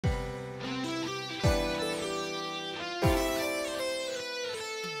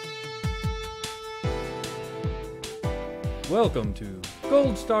Welcome to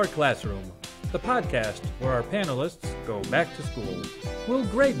Gold Star Classroom, the podcast where our panelists go back to school. We'll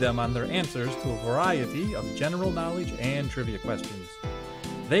grade them on their answers to a variety of general knowledge and trivia questions.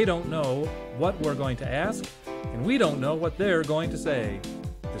 They don't know what we're going to ask, and we don't know what they're going to say.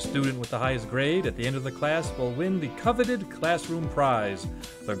 The student with the highest grade at the end of the class will win the coveted classroom prize,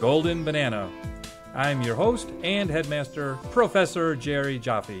 the Golden Banana. I'm your host and headmaster, Professor Jerry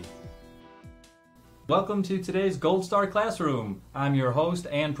Jaffe. Welcome to today's Gold Star Classroom. I'm your host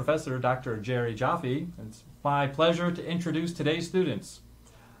and professor, Dr. Jerry Jaffe. It's my pleasure to introduce today's students.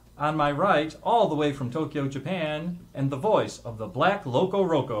 On my right, all the way from Tokyo, Japan, and the voice of the Black Loco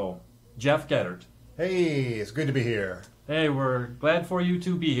Roco, Jeff Geddert. Hey, it's good to be here. Hey, we're glad for you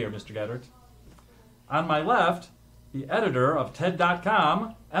to be here, Mr. Geddert. On my left, the editor of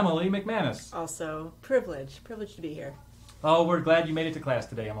TED.com, Emily McManus. Also, privileged to be here. Oh, we're glad you made it to class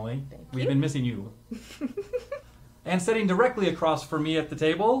today, Emily. Thank you. We've been missing you. And sitting directly across from me at the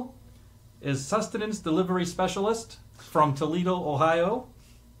table is sustenance delivery specialist from Toledo, Ohio,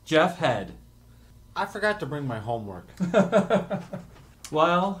 Jeff Head. I forgot to bring my homework.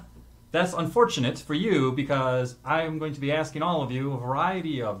 Well, that's unfortunate for you because I'm going to be asking all of you a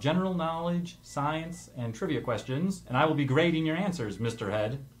variety of general knowledge, science, and trivia questions, and I will be grading your answers, Mr.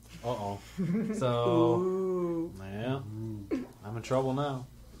 Head. Uh-oh. So, Yeah, I'm in trouble now.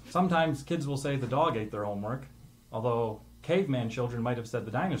 sometimes kids will say the dog ate their homework, although caveman children might have said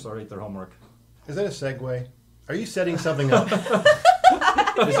the dinosaur ate their homework. Is that a segue? Are you setting something up?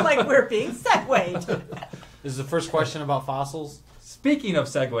 I feel like we're being segued. This is the first question about fossils. Speaking of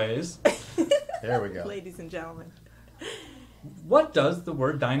segues, There we go. Ladies and gentlemen. what does the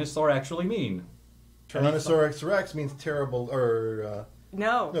word dinosaur actually mean? Tyrannosaurus Rex means terrible, or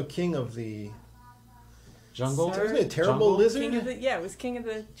No. king of the Jungle? Sir? Isn't it terrible Jungle? lizard? It was king of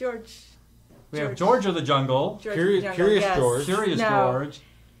the George. We have George of the Jungle, George Curious- of the Jungle, Curious yes. George. Curious No. George.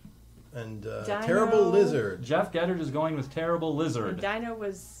 And Dino. terrible lizard. Jeff Geddert is going with terrible lizard. Dino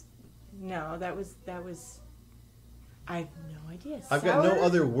was... No, that was... I have no idea. I've got no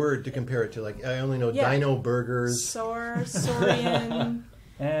other word to compare it to. Like I only know Yeah. dino burgers. Saurian.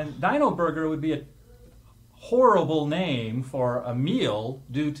 And Dino Burger would be a horrible name for a meal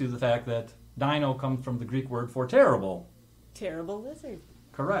due to the fact that dino comes from the Greek word for terrible. Terrible lizard.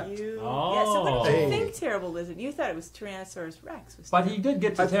 Correct. Yeah, so Oh. what did you Hey. think terrible lizard? You thought it was Tyrannosaurus Rex. But he did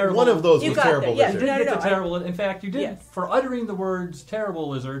get to I- terrible. One of those You was got terrible that, yes. You lizard. did No, get to I- terrible. In fact, you did. Yes. For uttering the words terrible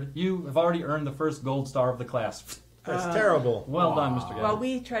lizard, you have already earned the first gold star of the class. That's terrible. Well done, Mr. Geddert. Well,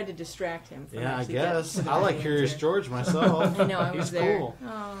 we tried to distract him from Yeah, I actually getting guess. to the I like right Curious answer. George myself. I know, I was He's there. cool.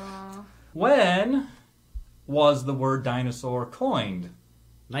 Aww. When was the word dinosaur coined?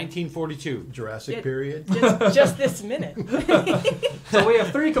 1942. Jurassic It- period. Just this minute. So we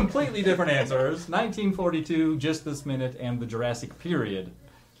have three completely different answers. 1942, just this minute, and the Jurassic period.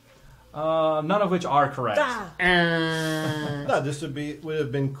 None of which are correct. Ah. No, this would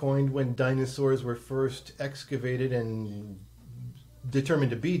have been coined when dinosaurs were first excavated and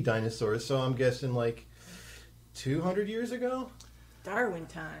determined to be dinosaurs. So I'm guessing like 200 years ago. Darwin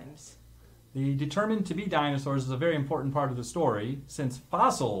times. The determined to be dinosaurs is a very important part of the story, since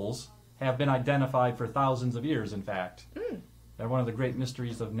fossils have been identified for thousands of years, in fact. They're one of the great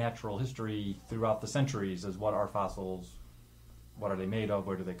mysteries of natural history throughout the centuries, is what are fossils, what are they made of,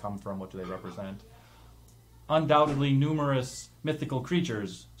 where do they come from, what do they represent. Undoubtedly numerous mythical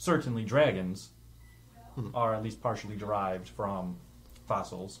creatures, certainly dragons, are at least partially derived from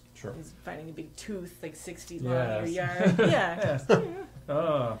fossils. Sure. He's finding a big tooth like 6 feet long in your Yes. yard. Yeah.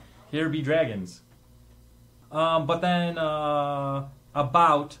 Yes. Here be dragons. But then,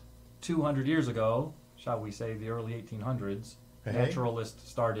 about 200 years ago, shall we say the early 1800s, Hey. naturalists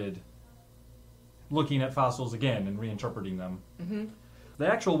started looking at fossils again and reinterpreting them. Mm-hmm. The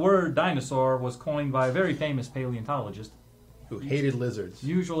actual word dinosaur was coined by a very famous paleontologist, Who hated lizards.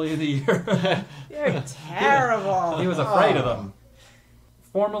 usually the year You're terrible. he was afraid of them.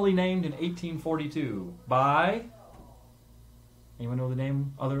 Formally named in 1842 by... Anyone know the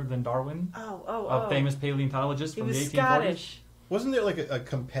name other than Darwin? Oh. A famous paleontologist He from the was 1840s? Scottish. Wasn't there like a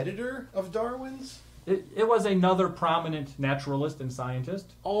competitor of Darwin's? It was another prominent naturalist and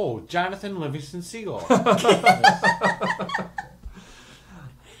scientist. Oh, Jonathan Livingston Seagull.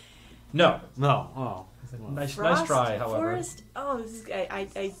 No. No. Oh. Nice Frost try, however. Forest? Oh, this is,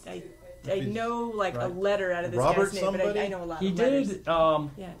 I know like a Right. letter out of this Robert guy's name, but somebody? I know a lot He of letters. did,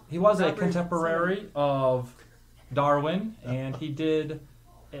 Yeah. he was a Robert contemporary of Darwin, and he did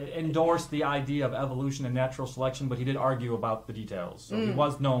endorse the idea of evolution and natural selection, but he did argue about the details. So he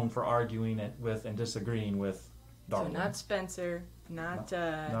was known for arguing it with and disagreeing with So Darwin. not Spencer, not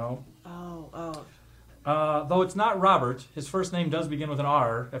No. Oh. Though it's not Robert, his first name does begin with an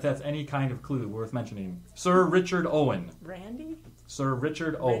R, if that's any kind of clue worth mentioning. Sir Richard Owen. Randy? Sir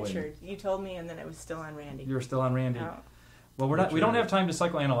Richard Owen. Richard. You told me, and then it was still on Randy. You're still on Randy. Oh. Well, we don't have time to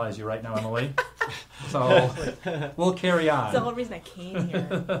psychoanalyze you right now, Emily. So we'll carry on. That's the whole reason I came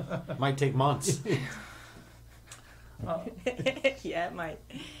here. Might take months. Yeah, it might.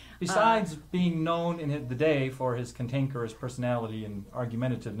 Besides being known in the day for his cantankerous personality and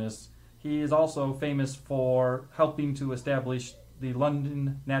argumentativeness, he is also famous for helping to establish the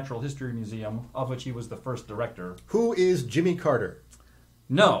London Natural History Museum, of which he was the first director. Who is Jimmy Carter?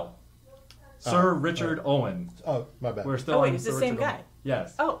 No. Sir Richard Owen. Oh, my bad. We're still Oh, wait, on it's Sir the same Richard guy. Owen.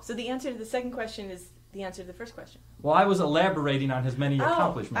 Yes. Oh, so the answer to the second question is the answer to the first question. Well, I was elaborating on his many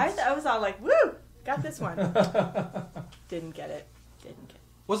accomplishments. I was all like, woo, got this one. Didn't get it.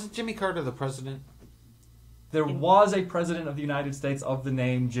 Wasn't Jimmy Carter the president? There was a president of the United States of the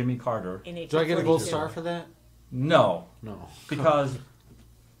name Jimmy Carter. In Do I get a gold 1842. star for that? No, No. because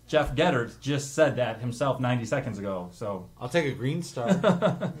Jeff Geddert just said that himself 90 seconds ago. So I'll take a green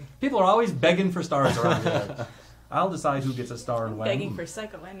star. people are always begging for stars around here. I'll decide who gets a star and when. Begging for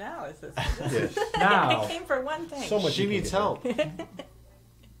psychoanalysis. Yes. Now, I came for one thing. So much She you can needs get. help.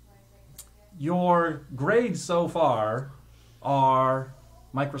 your grades so far are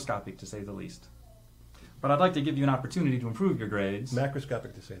microscopic, to say the least. But I'd like to give you an opportunity to improve your grades.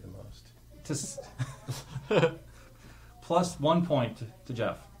 Macroscopic, to say the most. Plus 1 point to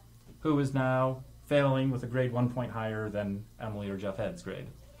Jeff, who is now failing with a grade 1 point higher than Emily or Jeff Head's grade.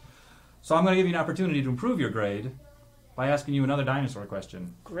 So I'm going to give you an opportunity to improve your grade by asking you another dinosaur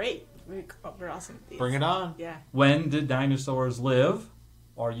question. Great. We're awesome at these. Bring it on. Yeah. When did dinosaurs live?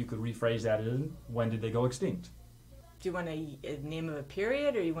 Or you could rephrase that in, when did they go extinct? Do you want a name of a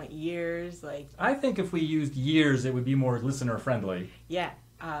period, or you want years? Like, I think if we used years, it would be more listener-friendly. yeah.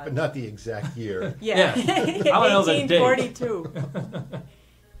 But not the exact year. Yeah. I wanna know the date. 1842.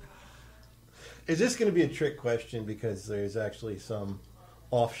 Is this going to be a trick question because there's actually some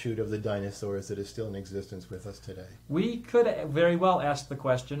offshoot of the dinosaurs that is still in existence with us today? We could very well ask the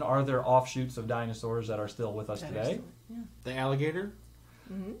question, are there offshoots of dinosaurs that are still with us today? The alligator?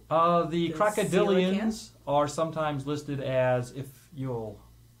 The The crocodilians are sometimes listed as, if you'll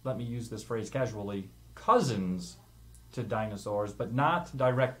let me use this phrase casually, cousins to dinosaurs, but not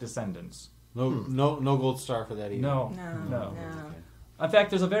direct descendants. No gold star for that either. No. No. In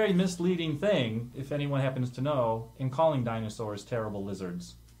fact, there's a very misleading thing, if anyone happens to know, in calling dinosaurs terrible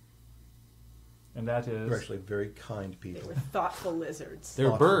lizards. And that is... They're actually very kind They people. were thoughtful lizards.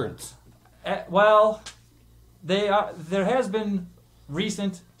 They're birds. Well, there has been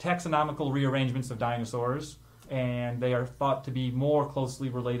recent taxonomical rearrangements of dinosaurs, and they are thought to be more closely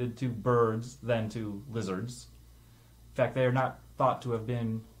related to birds than to lizards. In fact, they are not thought to have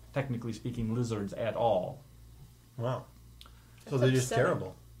been, technically speaking, lizards at all. Wow. So That's they're just upsetting.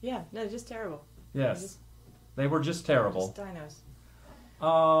 terrible. Yeah, no, just terrible. Yes, they were just terrible. Just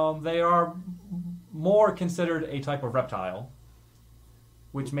dinos. They are more considered a type of reptile,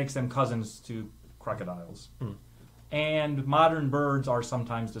 which makes them cousins to crocodiles. And modern birds are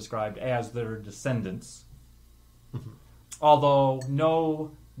sometimes described as their descendants. Although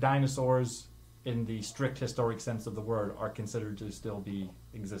no dinosaurs in the strict historic sense of the word are considered to still be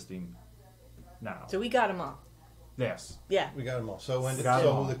existing now. So we got them all. Yes. Yeah. We got them all. So Got 'em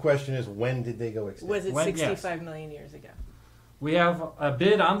all. the question is, when did they go extinct? Was it When- 65 million years ago? We have a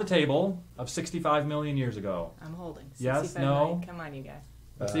bid on the table of 65 million years ago. I'm holding. Yes, 65 no. million. Come on, you guys.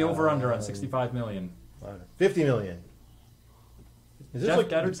 What's the over-under on 65 million? 50 million. Is this Jeff like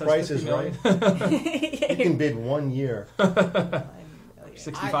Geddert the says Price 50 is Right? million. You can bid 1 year.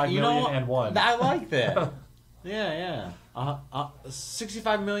 65 million and one. I like that. Yeah.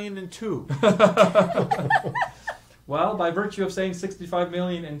 65 million and two. Well, by virtue of saying 65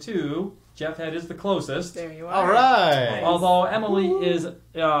 million and two, Jeff Head is the closest. There you are. All right. Although Emily is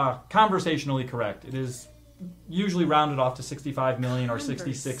conversationally correct. It is usually rounded off to 65 million or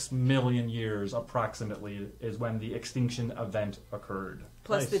 66 million years approximately is when the extinction event occurred.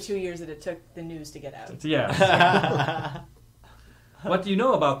 Plus Nice. the 2 years that it took the news to get out. Yes. What do you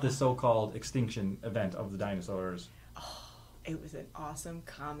know about this so-called extinction event of the dinosaurs? It was an awesome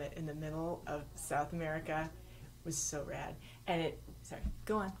comet in the middle of South America. It was so rad. And sorry,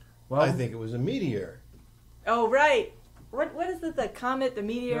 go on. Well, I think it was a meteor. Oh, right. What is it? The comet, the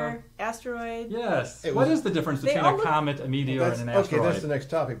meteor, asteroid? yes. It What was- is the difference They between all a look- comet, a meteor, and an asteroid? Okay, that's the next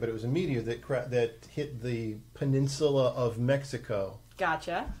topic, but it was a meteor that hit the peninsula of Mexico.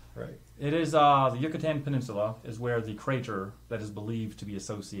 Gotcha. Right. It is the Yucatan Peninsula is where the crater that is believed to be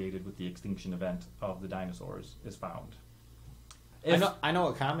associated with the extinction event of the dinosaurs is found. I know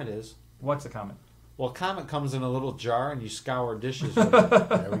what comet is. What's a comet? Well, comet comes in a little jar and you scour dishes with it.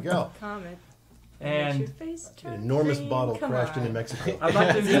 There we go. Comet. And Makes your face turn An enormous green. bottle Come crashed on. into Mexico. I'd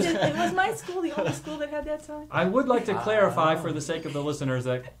like to just, It was my school, the only school that had that song. I would like to clarify for the sake of the listeners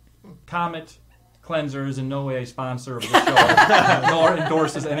that Comet Cleanser is in no way a sponsor of the show, nor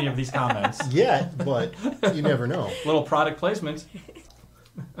endorses any of these comments. Yet, but you never know. Little product placement.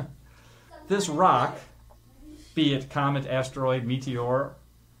 This rock, be it comet, asteroid, meteor,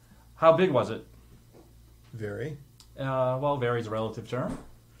 how big was it? Very. Well, very is a relative term.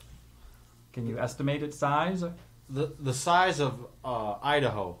 Can you estimate its size? The size of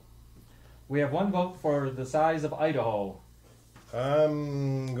Idaho. We have one vote for the size of Idaho.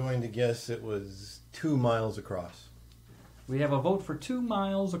 I'm going to guess it was 2 miles across. We have a vote for 2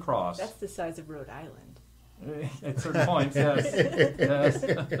 miles across. That's the size of Rhode Island. At certain points, yes. Yes.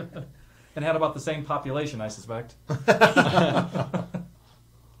 And had about the same population, I suspect.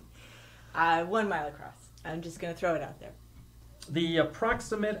 1 mile across. I'm just going to throw it out there. The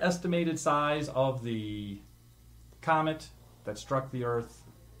approximate estimated size of the comet that struck the Earth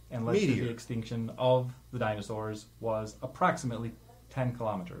and led to Meteor. the extinction of the dinosaurs was approximately 10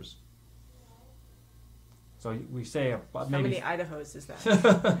 kilometers. So we say about How maybe... many Idahos is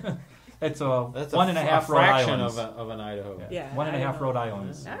that? It's That's one and a half Rhode fraction Islands. of an Idaho. Yeah, One and a half Idaho. Rhode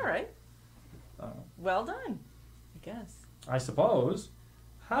Islands. All right. Uh, Well done, I guess. I suppose.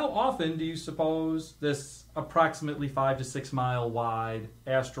 How often do you suppose this approximately 5 to 6 mile wide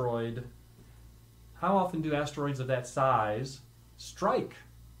asteroid, how often do asteroids of that size strike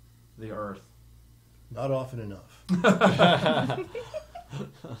the Earth? Not often enough.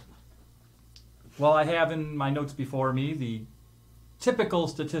 Well, I have in my notes before me the typical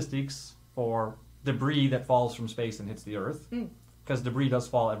statistics for debris that falls from space and hits the Earth, because debris does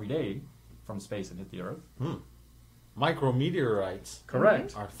fall every day from space and hit the Earth. Micrometeorites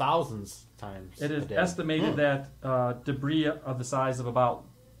Correct. are thousands times It a is day. estimated that debris of the size of about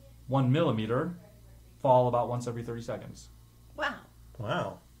 1 millimeter fall about once every 30 seconds. Wow.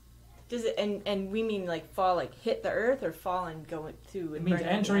 Wow. Does it and we mean like fall, like hit the Earth, or fall and go through? It And means burn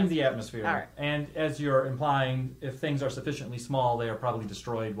entering the atmosphere. All right. And as you're implying, if things are sufficiently small, they are probably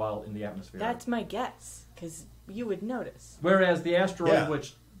destroyed while in the atmosphere. That's my guess, because you would notice. Whereas the asteroid Yeah.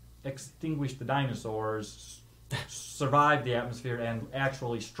 which extinguished the dinosaurs survived the atmosphere and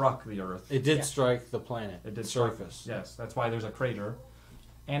actually struck the Earth. It did Yeah. strike the planet. It did surface. strike. Yes, that's why there's a crater.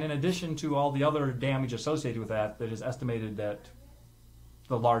 And in addition to all the other damage associated with that, it is estimated that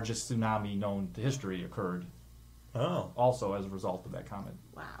the largest tsunami known to history occurred Oh. also as a result of that comet.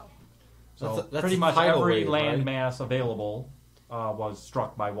 Wow. So That's pretty a much tidal every wave, land right? mass available was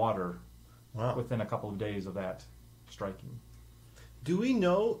struck by water Wow. within a couple of days of that striking. Do we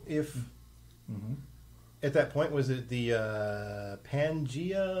know if Hmm. at that point was it the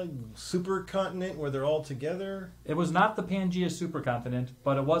Pangea supercontinent where they're all together? It was not the Pangea supercontinent,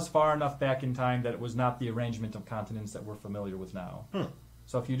 but it was far enough back in time that it was not the arrangement of continents that we're familiar with now.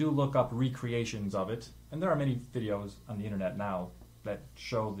 So if you do look up recreations of it, and there are many videos on the internet now that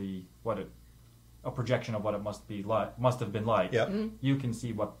show a projection of what it must have been like. Yep. You can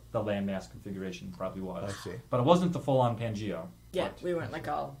see what the landmass configuration probably was. I see. But it wasn't the full-on Pangea. Yeah, we weren't like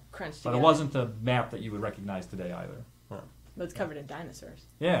all crunched But together. it wasn't the map that you would recognize today either. But it's covered in dinosaurs.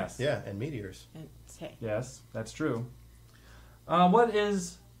 Yes. Yeah, and meteors. And hey, Yes, that's true. We now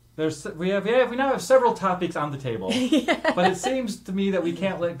have several topics on the table, but it seems to me that we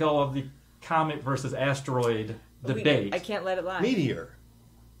can't let go of the comet versus asteroid debate I can't let it lie. Meteor.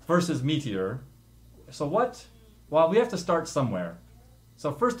 versus meteor. So what? Well, we have to start somewhere.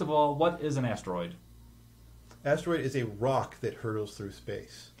 So first of all, what is an asteroid? Asteroid is a rock that hurtles through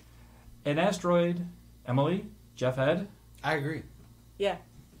space. An asteroid, Emily, Jeff Ed, I agree. Yeah.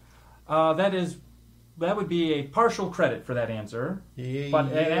 that would be a partial credit for that answer.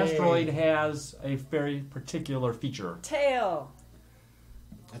 But an asteroid has a very particular feature. Tail.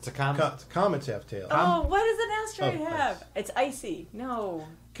 It's a comet. Comets have tails. Oh, what does an asteroid Oh, have? It's icy. No.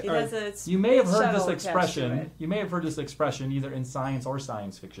 It All right. has a You may have space heard this shuttle attached to expression. it. You may have heard this expression either in science or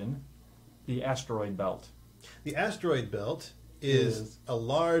science fiction. The asteroid belt. The asteroid belt is a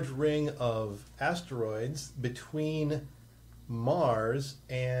large ring of asteroids between Mars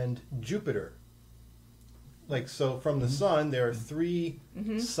and Jupiter. Like, so from the sun, there are 3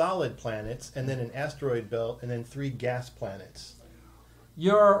 solid planets, and then an asteroid belt, and then 3 gas planets.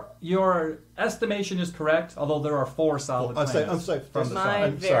 Your estimation is correct, although there are 4 solid I'm planets. sorry, from the My sun.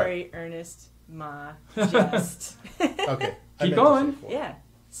 I'm very earnest ma jest. Okay. I Keep meant to say going. 4. Yeah.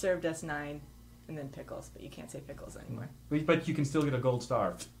 Served us 9 and then pickles, but you can't say pickles anymore. But you can still get a gold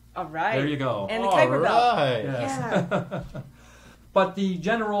star. All right. There you go. And the All Kuiper belt. right. Yes. Yeah. But the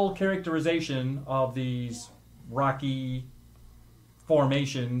general characterization of these rocky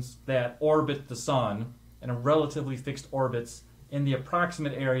formations that orbit the sun in a relatively fixed orbits in the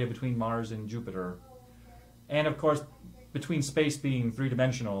approximate area between Mars and Jupiter, and of course between space being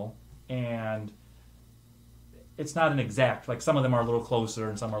three-dimensional, and it's not an exact, like some of them are a little closer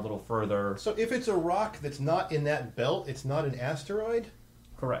and some are a little further. So if it's a rock that's not in that belt, it's not an asteroid?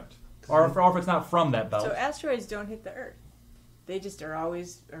 Correct. Or if it's not from that belt. So asteroids don't hit the Earth. They just are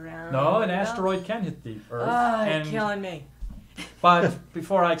always around. No, an asteroid can hit the Earth. Oh, you're killing me. But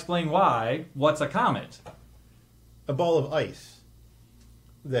before I explain why, what's a comet? A ball of ice.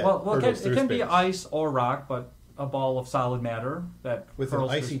 That Well, hurtles it through can be space. ice or rock, but a ball of solid matter that With an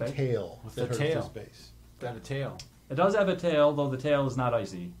hurls through icy space. tail. With that the hurtles tail. through space. Got a tail. It does have a tail, though the tail is not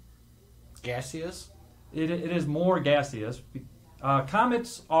icy. Gaseous? It is more gaseous.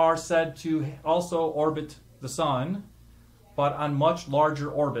 Comets are said to also orbit the sun, but on much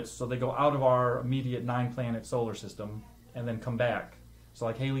larger orbits. So they go out of our immediate 9-planet solar system and then come back. So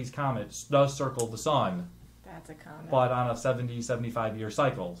like Halley's Comet does circle the sun, That's a comet. but on a 70, 75-year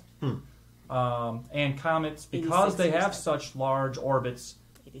cycle. And comets, because 86 they years have cycle. such large orbits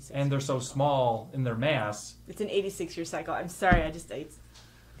 86 and they're so small in their mass, It's an 86-year cycle. I'm sorry, it's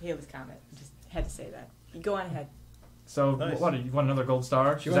Halley's Comet. I just had to say that. You go on ahead. so Nice. what, you want another gold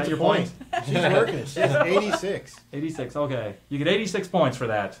star? She Is wants that a your point? She's working it. She has 86. 86, okay. You get 86 points for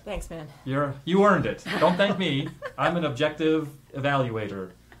that. Thanks, man. You earned it. Don't thank me. I'm an objective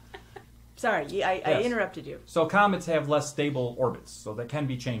evaluator. Sorry, I Yes. interrupted you. So comets have less stable orbits, so they can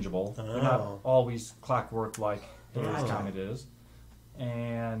be changeable. They're not Oh. always clockwork like Halley's Oh. Comet is.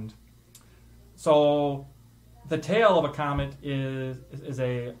 And so the tail of a comet is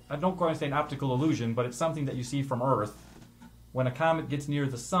a, I don't going to say an optical illusion, but it's something that you see from Earth. When a comet gets near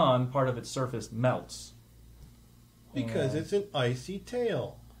the sun, part of its surface melts. Because And it's an icy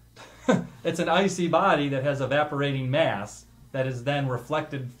tail. it's an icy body that has evaporating mass that is then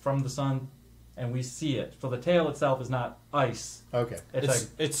reflected from the sun, and we see it. So the tail itself is not ice. Okay.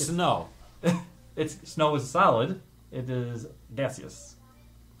 It's snow. Snow is solid. It is gaseous.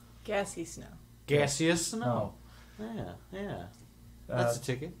 Gassy snow. Gaseous snow. No. Yeah. That's Uh, a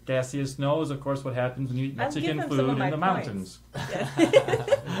ticket. Gaseous snow is, of course, what happens when you eat I'll Mexican give him some food of in my the points.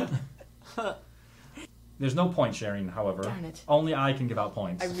 mountains. There's no point sharing, however. Darn it. Only I can give out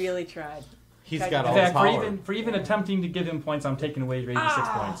points. I really tried. He's In got In all fact, the power. for even attempting to give him points, I'm taking away your 86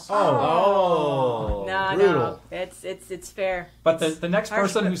 points. Oh. No, brutal. no. It's fair. But the next Harsh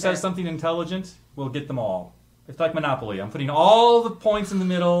person but who fair. says something intelligent will get them all. It's like Monopoly. I'm putting all the points in the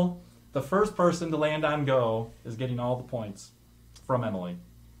middle. The first person to land on go is getting all the points from Emily.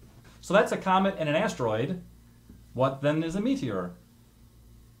 So that's a comet and an asteroid. What then is a meteor?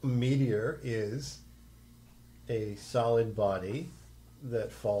 Meteor is a solid body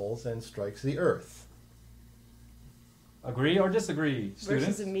that falls and strikes the Earth. Agree or disagree, students?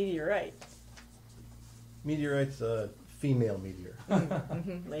 Versus a meteorite. Meteorite's a female meteor.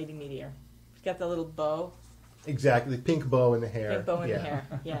 Lady meteor. It's got the little bow. Exactly. Pink bow in the hair. Pink bow in the hair.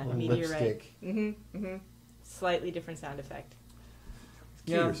 Yeah, Little meteorite. lipstick. Slightly different sound effect.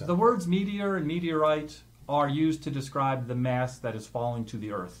 Cute Yeah, or something. the words meteor and meteorite are used to describe the mass that is falling to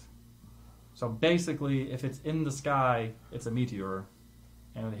the Earth. So basically, if it's in the sky, it's a meteor.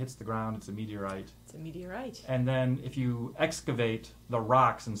 And when it hits the ground, it's a meteorite. It's a meteorite. And then if you excavate the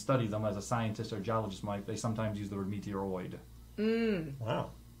rocks and study them as a scientist or geologist might, they sometimes use the word meteoroid. Wow.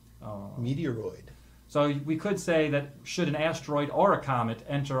 Uh, Meteoroid. so we could say that should an asteroid or a comet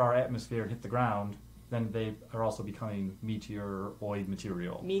enter our atmosphere and hit the ground, then they are also becoming meteoroid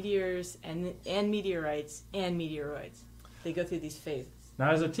material. Meteors and meteorites and meteoroids. They go through these phases.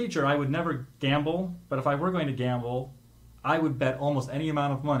 Now, as a teacher, I would never gamble, but if I were going to gamble, I would bet almost any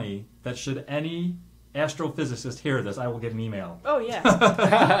amount of money that should any astrophysicist hear this, I will get an email. Oh, yeah.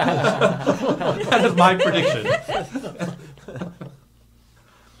 That is my prediction.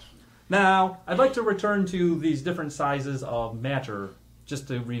 Now, I'd like to return to these different sizes of matter just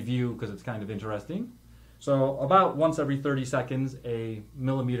to review because it's kind of interesting. So about once every 30 seconds, a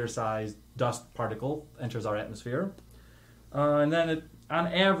millimeter-sized dust particle enters our atmosphere. And then, on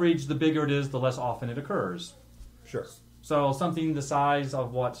average, the bigger it is, the less often it occurs. Sure. So something the size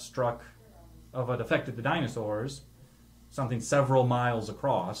of what affected the dinosaurs, something several miles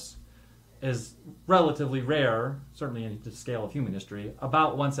across, is relatively rare, certainly in the scale of human history,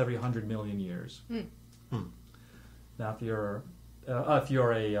 about once every 100 million years. Now, if you're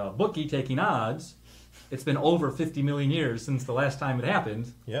a bookie taking odds, it's been over 50 million years since the last time it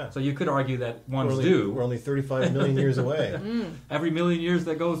happened. Yeah. So you could argue that ones We're do. only 35 million years away. Every million years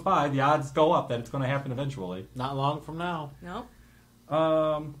that goes by, the odds go up that it's going to happen eventually. Not long from now. No?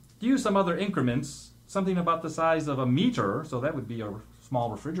 To use some other increments, something about the size of a meter, so that would be a small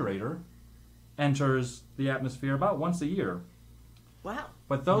refrigerator, enters the atmosphere about once a year. Wow.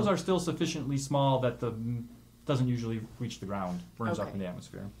 But those are still sufficiently small that doesn't usually reach the ground, burns up Okay. in the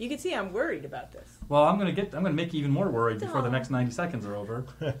atmosphere. You can see I'm worried about this. Well, I'm gonna make you even more worried before the Aw. next 90 seconds are over.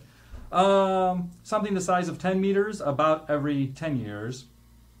 Something the size of 10 meters about every 10 years,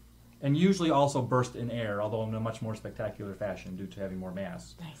 and usually also burst in air, although in a much more spectacular fashion due to having more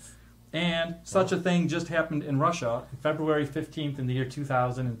mass. Nice. And such a thing just happened in Russia, February 15th in the year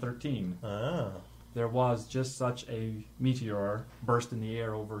 2013. Ah. There was just such a meteor burst in the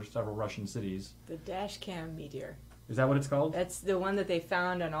air over several Russian cities. The dash cam meteor. Is that what it's called? That's the one that they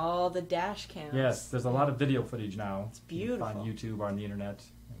found on all the dash cams. Yes, there's a lot of video footage now. It's beautiful. You can find YouTube or on the internet.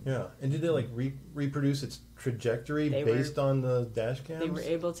 Yeah. And did they like reproduce its trajectory They based on the dash cams? They were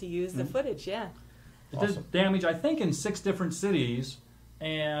able to use the footage, yeah. It Awesome. did damage, I think, in 6 different cities,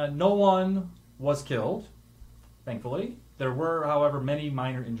 and no one was killed, thankfully. There were, however, many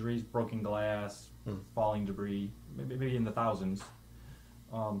minor injuries, broken glass, falling debris, maybe in the thousands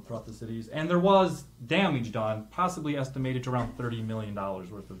throughout the cities. And there was damage done, possibly estimated to around $30 million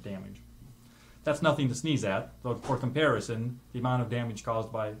worth of damage. That's nothing to sneeze at, though for comparison, the amount of damage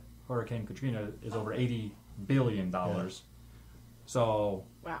caused by Hurricane Katrina is over $80 billion. Yeah. So,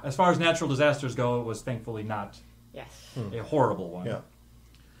 Wow. as far as natural disasters go, it was thankfully not Yes. a horrible one.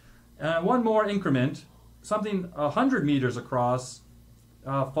 Yeah. One more increment, something 100 meters across,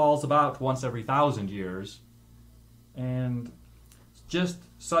 falls about once every 1,000 years. And just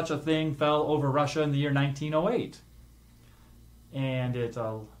such a thing fell over Russia in the year 1908. And it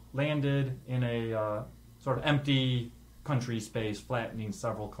landed in a sort of empty country space, flattening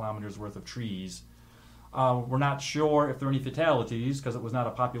several kilometers worth of trees. We're not sure if there were any fatalities because it was not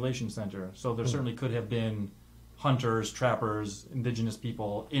a population center. So there certainly could have been hunters, trappers, indigenous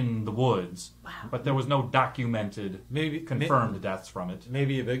people in the woods. Wow. But there was no documented, confirmed deaths from it.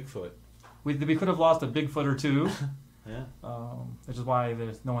 Maybe a Bigfoot. We could have lost a Bigfoot or two, Yeah. which is why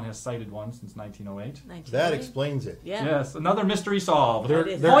no one has cited one since 1908. 1908? That explains it. Yeah. Yes, another mystery solved. They're-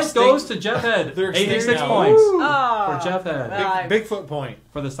 Point they're goes to Jeff Head. They're extinct 86 now. points Oh, for Jeff Head well, Bigfoot point.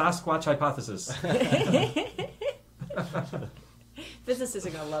 for the Sasquatch hypothesis. Physicists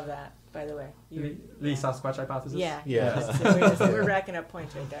are going to love that, by the way. The Sasquatch hypothesis? Yeah. Yeah. We're racking up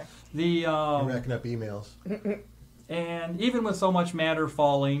points right there. The You're racking up emails. And even with so much matter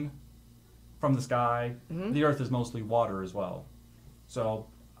falling from the sky, the Earth is mostly water as well. So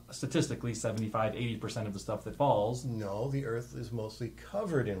statistically, 75-80% of the stuff that falls. No, the Earth is mostly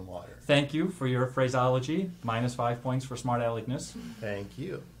covered in water. Thank you for your phraseology. -5 points for smart aleckness, Thank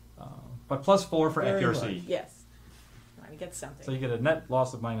you. but +4 for Very accuracy. much. Yes. Trying to get something. So you get a net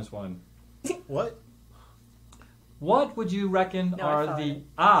loss of -1. What? What would you reckon No, I are followed the it.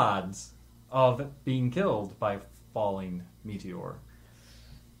 odds of being killed by falling meteor?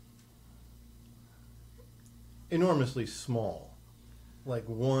 Enormously small. Like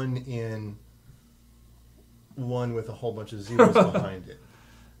 1 in 1 with a whole bunch of zeros behind it.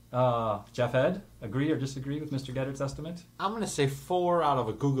 Jeff Head, agree or disagree with Mr. Geddert's estimate? I'm going to say 4 out of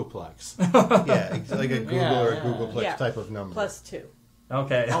a Googleplex. Yeah, it's like a Google Yeah, or a yeah. Googleplex Yeah. type of number. +2.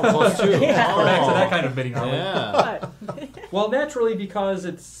 Okay. Oh, plus 2. Yeah. We're back to that kind of bidding, are we? Yeah. But Well, naturally, because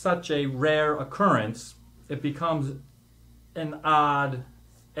it's such a rare occurrence, it becomes an odd,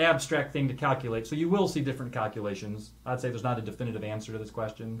 abstract thing to calculate. So you will see different calculations. I'd say there's not a definitive answer to this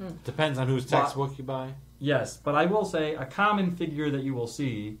question. Depends on whose textbook you buy. Yes, but I will say a common figure that you will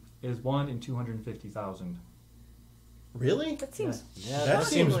see is 1 in 250,000. Really? that seems Yeah, That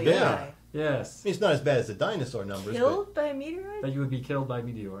seems shockingly big. high. Yes, I mean, it's not as bad as the dinosaur numbers, Killed by a meteorite? that you would be killed by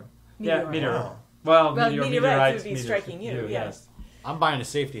meteor. Meteor. Yeah, meteor. Wow. Well, Well, meteor, meteorites meteorites would be meteors, striking you, yeah. yes. I'm buying a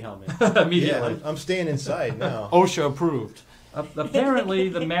safety helmet. but Immediately. yeah, I'm staying inside now. OSHA approved. Apparently,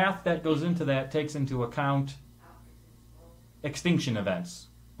 the math that goes into that takes into account extinction events.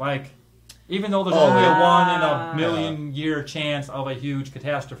 Like, even though there's Oh, only a yeah. 1 in a million year chance of a huge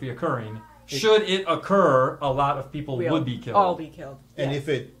catastrophe occurring, should it occur, a lot of people We'll would be killed. all be killed. And Yes. if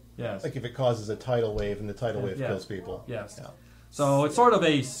it Yes. like if it causes a tidal wave and the tidal wave Yeah. kills people. Yes. Yeah. So it's sort of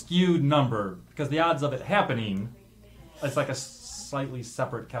a skewed number because the odds of it happening, it's like a slightly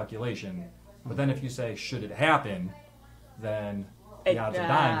separate calculation. But then if you say, should it happen, then the odds of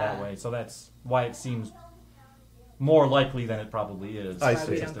dying that way. So that's why it seems more likely than it probably is. I That's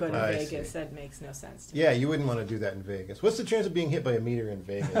why we don't go to I Vegas. see. That makes no sense to me. Yeah, you wouldn't want to do that in Vegas. What's the chance of being hit by a meteor in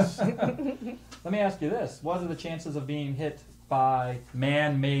Vegas? Let me ask you this. What are the chances of being hit by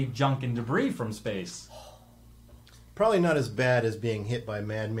man-made junk and debris from space? Probably not as bad as being hit by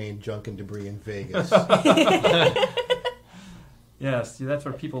man-made junk and debris in Vegas. Yes, that's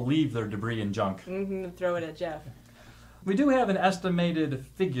where people leave their debris and junk. Throw it at Jeff. We do have an estimated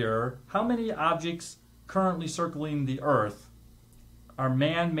figure. How many objects currently circling the Earth are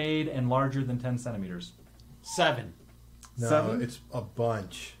man-made and larger than 10 centimeters? 7. No, 7? it's a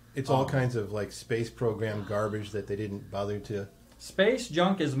bunch. It's all kinds of like space program garbage that they didn't bother to. Space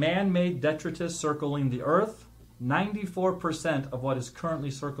junk is man-made detritus circling the Earth. 94% of what is currently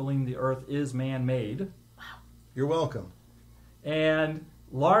circling the Earth is man-made. You're welcome. And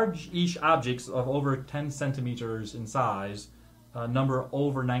large-ish objects of over 10 centimeters in size number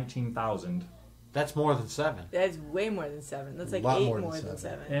over 19,000. That's more than 7. That's way more than 7. That's like A lot 8 more more than than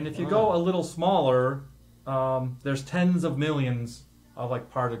 7. And if you go a little smaller, there's tens of millions of like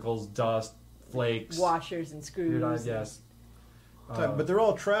particles, dust, flakes. Washers and screws. Yes. But they're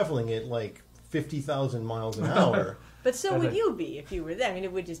all traveling at like 50,000 miles an hour. But so would you be if you were there. I mean,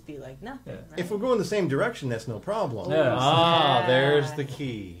 it would just be like nothing. Yeah. Right? If we're going the same direction, that's no problem. Yeah. There's the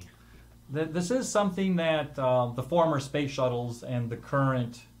key. This is something that the former space shuttles and the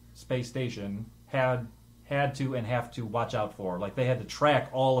current space station had to and have to watch out for. Like they had to track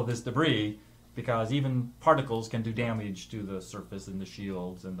all of this debris because even particles can do damage to the surface and the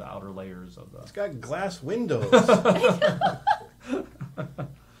shields and the outer layers of the... It's got glass windows.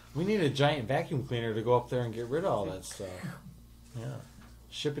 We need a giant vacuum cleaner to go up there and get rid of all that stuff. Yeah.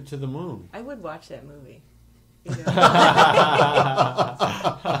 Ship it to the moon. I would watch that movie.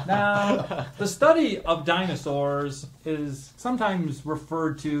 Now, the study of dinosaurs is sometimes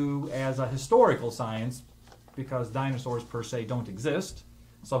referred to as a historical science because dinosaurs per se don't exist.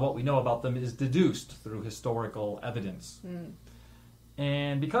 So what we know about them is deduced through historical evidence.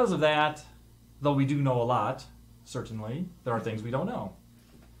 And because of that, though we do know a lot, certainly, there are things we don't know.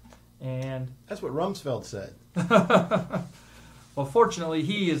 And That's what Rumsfeld said. well, fortunately,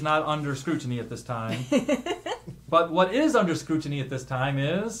 he is not under scrutiny at this time. But what is under scrutiny at this time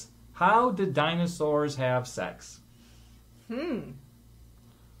is, how did dinosaurs have sex?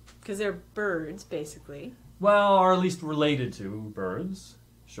 Because they're birds, basically. Well, or at least related to birds,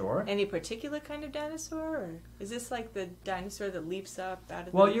 sure. Any particular kind of dinosaur? Or is this like the dinosaur that leaps up out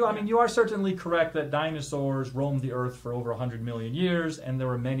of Well, the... you are certainly correct that dinosaurs roamed the earth for over 100 million years, and there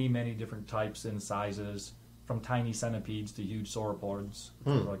were many, many different types and sizes, from tiny centipedes to huge sauropods,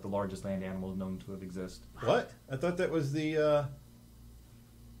 which are like the largest land animals known to have existed. What? I thought that was the...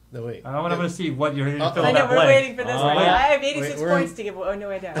 No, wait. I want to see what you're going to fill I that know, we're blank. waiting for this one. yeah. I have 86 we're in- points to give. Oh, no,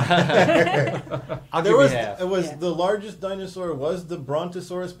 I don't. I'll There give was, you half. it was Yeah. the largest dinosaur was the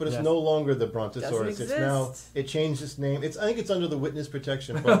Brontosaurus, but it's Yes. no longer the Brontosaurus. Doesn't It's now exist. it changed its name. I think it's under the Witness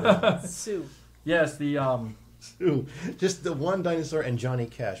Protection Program. Sue. Yes, the Ooh, just the one dinosaur and Johnny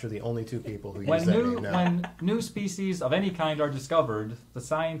Cash are the only two people who use when that name now. when new species of any kind are discovered, the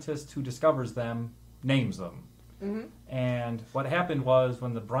scientist who discovers them names them. And what happened was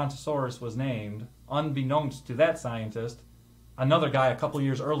when the Brontosaurus was named, unbeknownst to that scientist, another guy a couple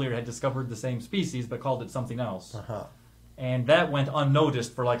years earlier had discovered the same species but called it something else. Uh-huh. And that went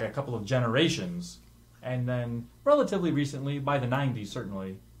unnoticed for like a couple of generations. And then relatively recently, by the 90s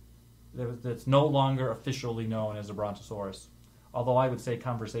certainly, it's no longer officially known as a Brontosaurus. Although I would say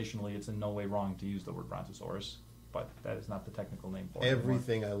conversationally it's in no way wrong to use the word Brontosaurus. But that is not the technical name for it.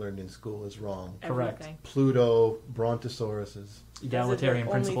 Everything I learned in school is wrong. Correct. Everything. Pluto, Brontosauruses. Egalitarian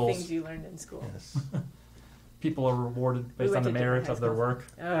Those are the principles. only things you learned in school. Yes. People are rewarded based We on went the to merit different of their high work.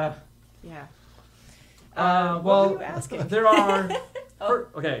 Yeah. Well, what were you asking? there are...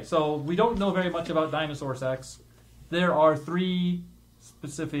 Okay, so we don't know very much about dinosaur sex. There are 3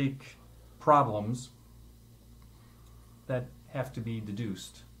 specific problems that have to be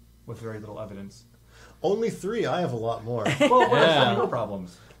deduced with very little evidence. Only 3. I have a lot more. Well, what are Yeah. some of your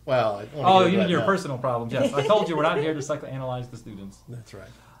problems? Well, I don't Oh, wanna you get mean into your that now. personal problems. Yes, I told you we're not here to psychoanalyze the students. That's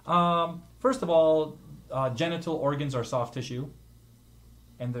right. First of all, genital organs are soft tissue.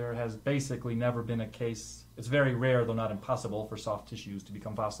 And there has basically never been a case, it's very rare, though not impossible, for soft tissues to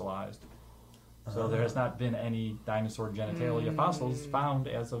become fossilized. So there has not been any dinosaur genitalia fossils found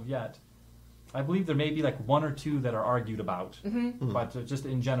as of yet. I believe there may be like 1 or 2 that are argued about. But just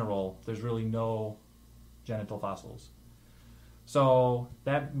in general, there's really no genital fossils. So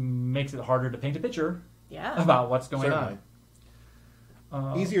that makes it harder to paint a picture Yeah. about what's going Certainly.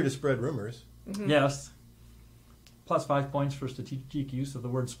 on. Easier to spread rumors. Yes. Plus 5 points for strategic use of the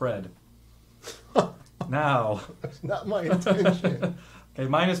word spread. Now, That's not my intention. okay,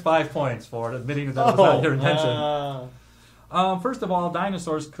 minus 5 points for admitting that was not your intention. First of all,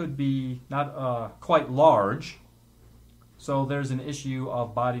 dinosaurs could be not quite large, so there's an issue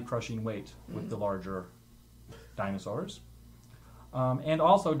of body crushing weight with the larger dinosaurs. And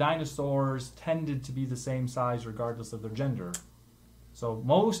also, dinosaurs tended to be the same size regardless of their gender. So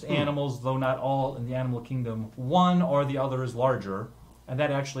most animals, though not all in the animal kingdom, one or the other is larger, and that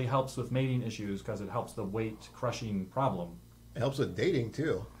actually helps with mating issues because it helps the weight-crushing problem. It helps with dating,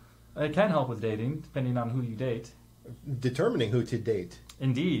 too. It can help with dating, depending on who you date. Determining who to date.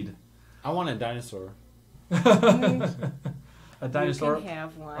 Indeed. I want a dinosaur. A dinosaur You can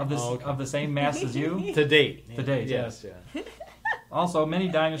have one. of the same mass as you? To date. To date, yes. Yeah. Also, many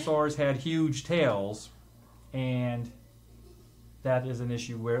dinosaurs had huge tails, and that is an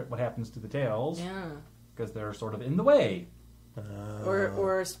issue where what happens to the tails, Yeah. because they're sort of in the way.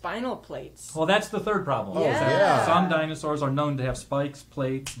 Or spinal plates. Well, that's the third problem. Oh, is that yeah. Some dinosaurs are known to have spikes,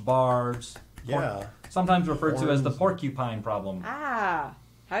 plates, barbs. Yeah. Sometimes referred to as the Horns. porcupine problem. Ah,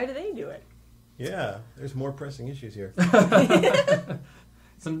 how do they do it? Yeah, there's more pressing issues here.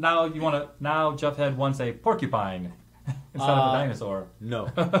 So now Jeff Head wants a porcupine instead of a dinosaur. No.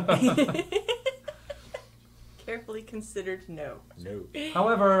 Carefully considered no. No.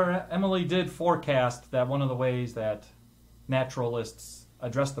 However, Emily did forecast that one of the ways that naturalists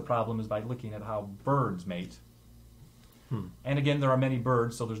address the problem is by looking at how birds mate. And again, there are many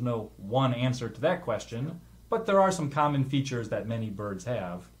birds, so there's no one answer to that question, but there are some common features that many birds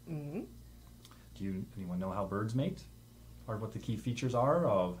have. Mm-hmm. Do anyone know how birds mate? Or what the key features are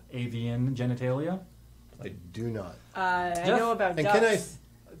of avian genitalia? I do not. I Jeff, know about and ducks.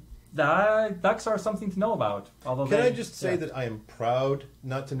 Ducks are something to know about. Although Can I just say that I am proud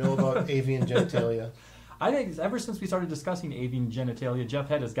not to know about avian genitalia? I think ever since we started discussing avian genitalia, Jeff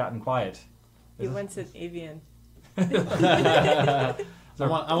Head has gotten quiet. He wants an avian. I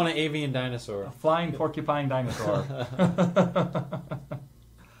want an avian dinosaur. A flying porcupine dinosaur.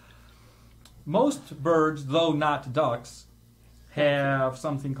 Most birds, though not ducks, have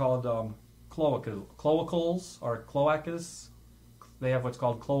something called cloacals or cloacas. They have what's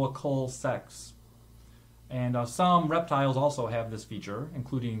called cloacal sex. And some reptiles also have this feature,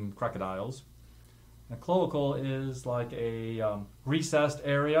 including crocodiles. A cloacal is like a recessed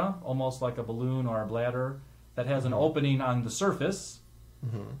area, almost like a balloon or a bladder, that has an opening on the surface.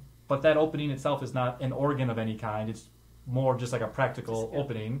 But that opening itself is not an organ of any kind. It's more just like a practical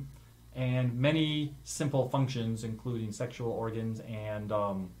opening. And many simple functions, including sexual organs and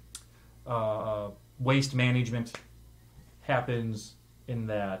waste management, happens in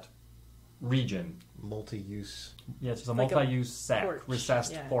that region. Multi-use. Yes, it's a Like a multi-use sac, porch.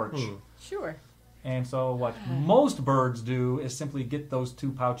 recessed Yeah. porch. Sure. And so what most birds do is simply get those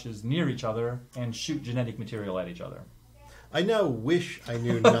two pouches near each other and shoot genetic material at each other. I now wish I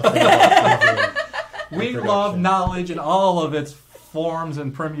knew nothing about avian We love reproduction. knowledge in all of its forms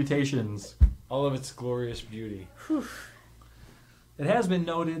and permutations. All of its glorious beauty. It has been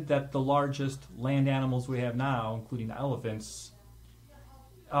noted that the largest land animals we have now, including elephants,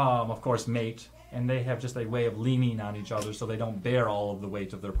 of course mate, and they have just a way of leaning on each other so they don't bear all of the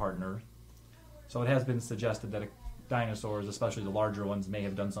weight of their partner. So it has been suggested that dinosaurs, especially the larger ones, may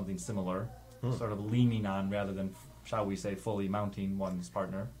have done something similar, sort of leaning on rather than, shall we say, fully mounting one's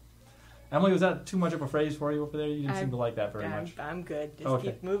partner. Emily, was that too much of a phrase for you over there? You didn't seem to like that very much. I'm good. Just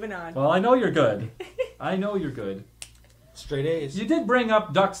Okay. keep moving on. Well, I know you're good. I know you're good. Straight A's. You did bring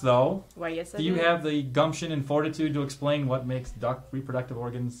up ducks, though. Why, yes, I Do you did. have the gumption and fortitude to explain what makes duck reproductive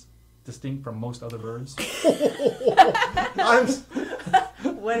organs distinct from most other birds? I'm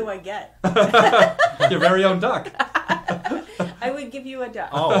What do I get? Your very own duck. I would give you a duck.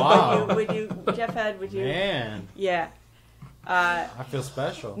 Oh, wow. Would you, Jeff Head, would you? Man, Yeah. I feel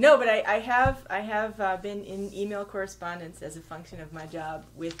special. No, but I have been in email correspondence as a function of my job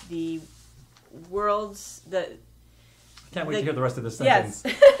with the world's Can't wait to hear the rest of this sentence.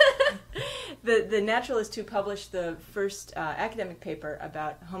 yes the naturalist who published the first academic paper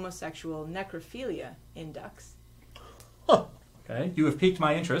about homosexual necrophilia in ducks. Okay, you have piqued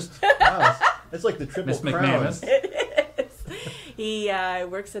my interest, wow, it's like the triple Miss crown. McManus. He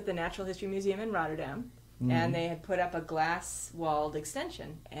works at the Natural History Museum in Rotterdam. And they had put up a glass-walled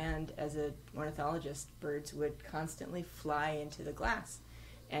extension, and as an ornithologist, birds would constantly fly into the glass.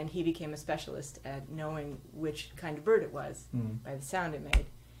 And he became a specialist at knowing which kind of bird it was by the sound it made.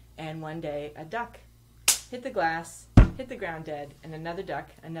 And one day, a duck hit the glass, hit the ground dead, and another duck,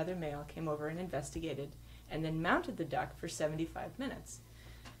 another male, came over and investigated, and then mounted the duck for 75 minutes.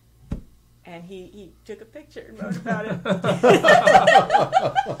 And he took a picture and wrote about it.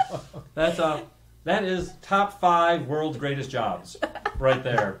 That is top 5 world's greatest jobs, right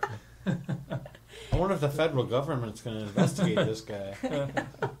there. I wonder if the federal government's going to investigate this guy.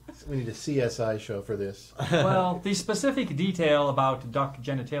 We need a CSI show for this. Well, the specific detail about duck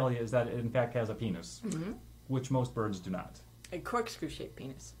genitalia is that it in fact has a penis, which most birds do not, A corkscrew-shaped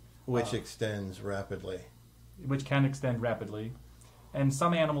penis. Which extends rapidly. which can extend rapidly. and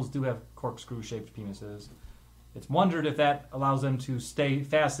some animals do have corkscrew-shaped penises. It's wondered if that allows them to stay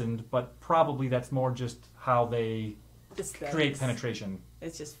fastened, but probably that's more just how they create penetration.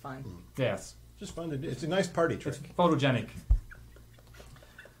 It's just fun. Yes. Just fun to do. It's a nice party trick. It's photogenic.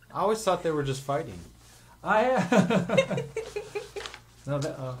 I always thought they were just fighting. I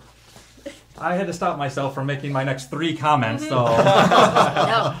had to stop myself from making my next 3 comments, so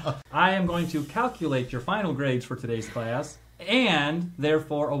No. I am going to calculate your final grades for today's class and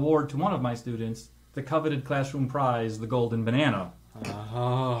therefore award to one of my students the coveted classroom prize, the golden banana.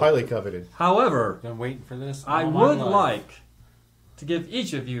 Highly coveted. However, Been waiting for this. I all my would life. like to give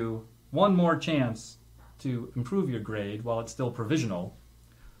each of you one more chance to improve your grade while it's still provisional.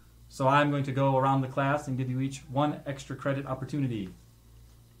 So I'm going to go around the class and give you each 1 extra credit opportunity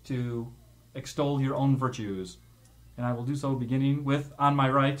to extol your own virtues. And I will do so beginning with, on my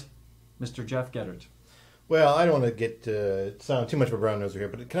right, Mr. Jeff Geddert. Well, I don't want to sound too much of a brown noser here,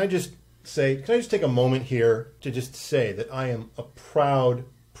 but can I just take a moment here to just say that I am a proud,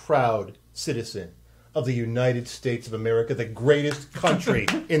 proud citizen of the United States of America, the greatest country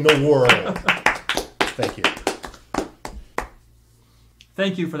in the world. Thank you.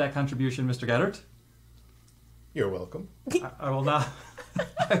 Thank you for that contribution, Mr. Geddert. You're welcome. I will not...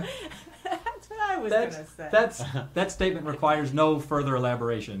 That's what I was going to say. That statement requires no further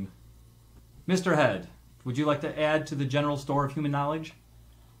elaboration. Mr. Head, would you like to add to the general store of human knowledge?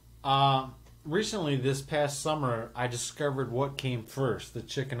 Recently, this past summer, I discovered what came first, the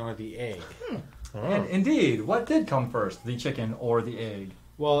chicken or the egg. And indeed, what did come first, the chicken or the egg?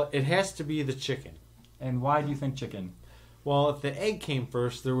 Well, it has to be the chicken. And why do you think chicken? Well, if the egg came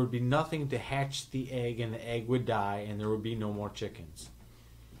first, there would be nothing to hatch the egg, and the egg would die, and there would be no more chickens.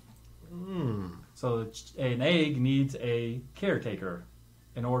 So an egg needs a caretaker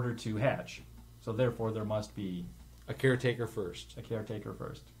in order to hatch. So therefore, there must be A caretaker first. a caretaker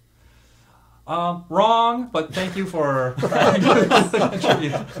first. Wrong, but thank you for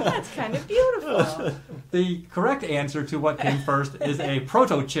contributing. That's kind of beautiful. The correct answer to what came first is a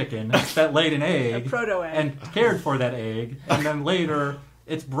proto-chicken that laid an egg A proto-egg. and cared for that egg, and then later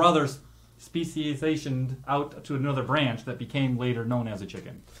its brother speciationed out to another branch that became later known as a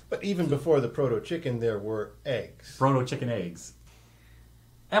chicken. But even before the proto-chicken, there were eggs. Proto-chicken eggs.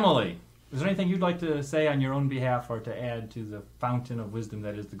 Emily, is there anything you'd like to say on your own behalf or to add to the fountain of wisdom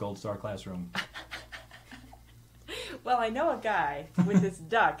that is the Gold Star Classroom? Well, I know a guy with this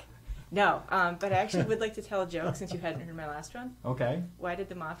duck. No, but I actually would like to tell a joke since you hadn't heard my last one. Okay. Why did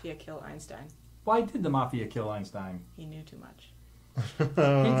the mafia kill Einstein? Why did the mafia kill Einstein? He knew too much. He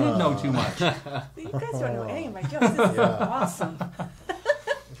did know too much. You guys don't know any of my jokes. This is awesome.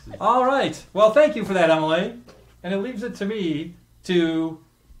 All right. Well, thank you for that, Emily. And it leaves it to me to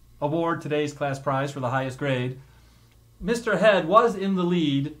award today's class prize for the highest grade. Mr. Head was in the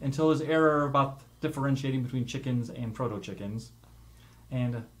lead until his error about differentiating between chickens and proto-chickens.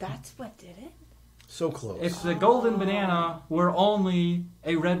 And That's what did it? So close. if the golden banana were only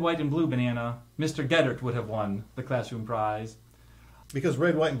a red, white, and blue banana, Mr. Geddert would have won the classroom prize. Because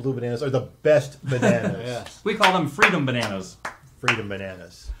red, white, and blue bananas are the best bananas. Yes. We call them freedom bananas. Freedom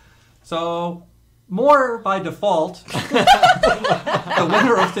bananas. So, more by default, the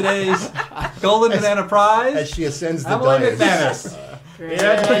winner of today's Golden Banana Prize, As she ascends the Emily dais. McManus. Great.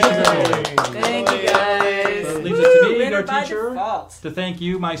 Congratulations, Emily. Thank you, guys. So it leaves it to me, Winner your by teacher, default. to thank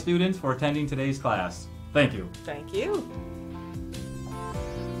you, my students, for attending today's class. Thank you. Thank you.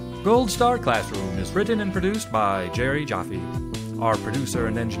 Gold Star Classroom is written and produced by Jerry Jaffe. Our producer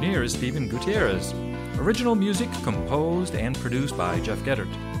and engineer is Stephen Gutierrez. Original music composed and produced by Jeff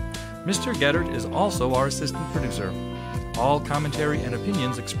Geddert. Mr. Geddert is also our assistant producer. All commentary and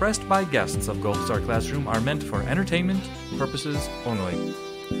opinions expressed by guests of Gold Star Classroom are meant for entertainment purposes only.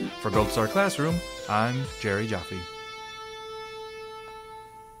 For Gold Star Classroom, I'm Jerry Jaffe.